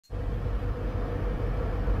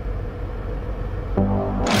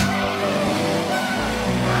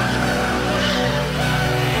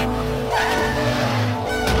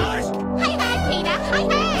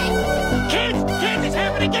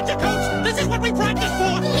what we practiced for!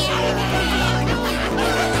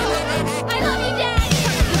 I love you, Dad!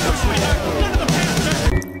 None of the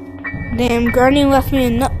past. Damn, Granny left me a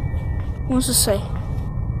nut. What's it say?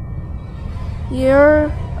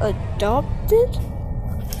 You're adopted?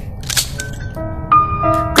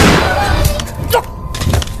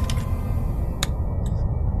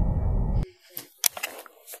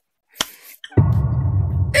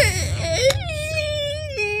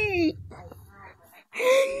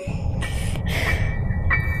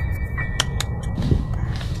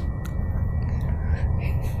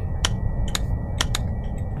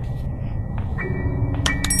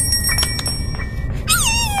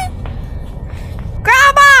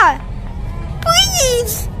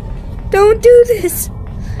 Don't do this!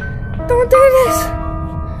 Don't do this!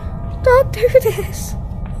 Don't do this!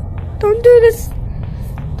 Don't do this!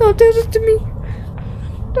 Don't do this to me!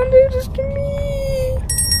 Don't do this to me!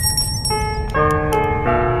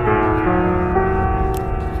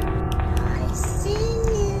 I see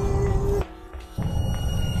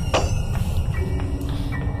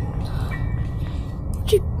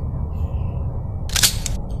you.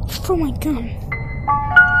 Throw my gun.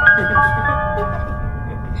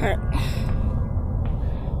 Alright.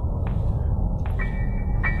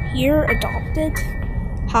 You're adopted?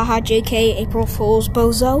 Haha, JK, April Fool's,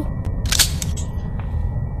 bozo.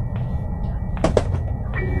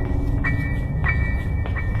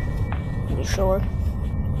 You sure?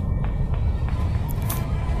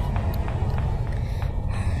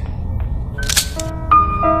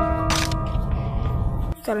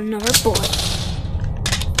 Got another bullet.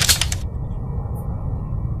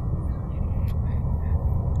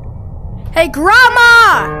 Hey,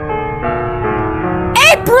 Grandma!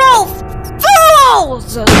 April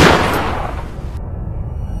Fools!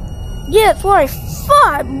 Yeah, that's what I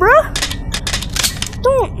thought, bruh.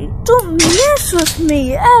 Don't mess with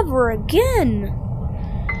me ever again.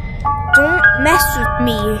 Don't mess with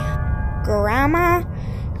me, Grandma,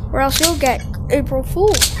 or else you'll get April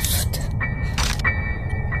Fools.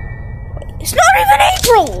 It's not even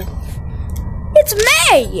April! It's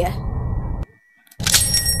May!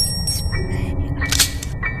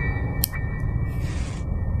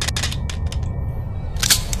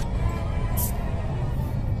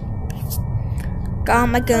 Got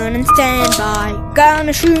my gun and standby.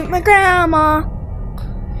 Gonna shoot my grandma.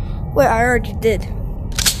 Wait, I already did.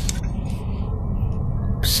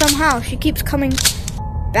 Somehow she keeps coming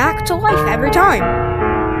back to life every time.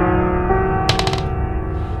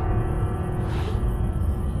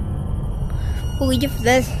 Leave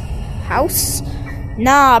this house?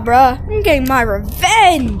 Nah, bruh. I'm getting my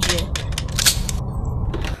revenge.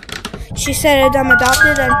 She said I'm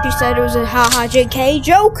adopted, and she said it was a haha JK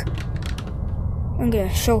joke. I'm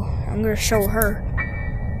gonna show her.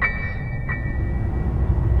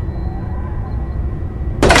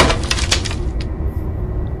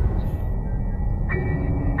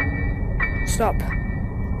 Stop,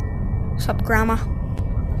 Grandma.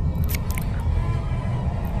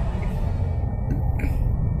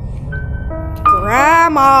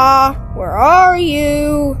 Grandma, where are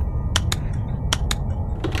you?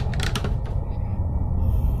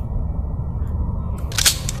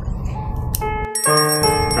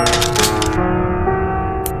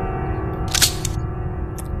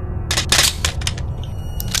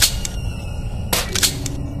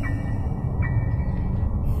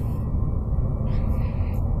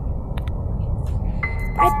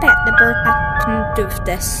 I bet the bird can do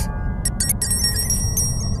this.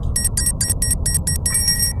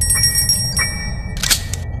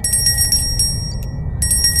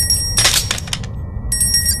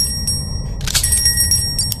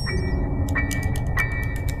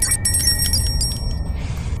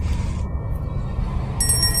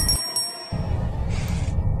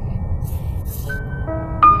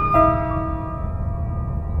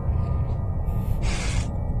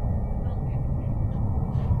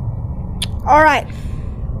 Alright,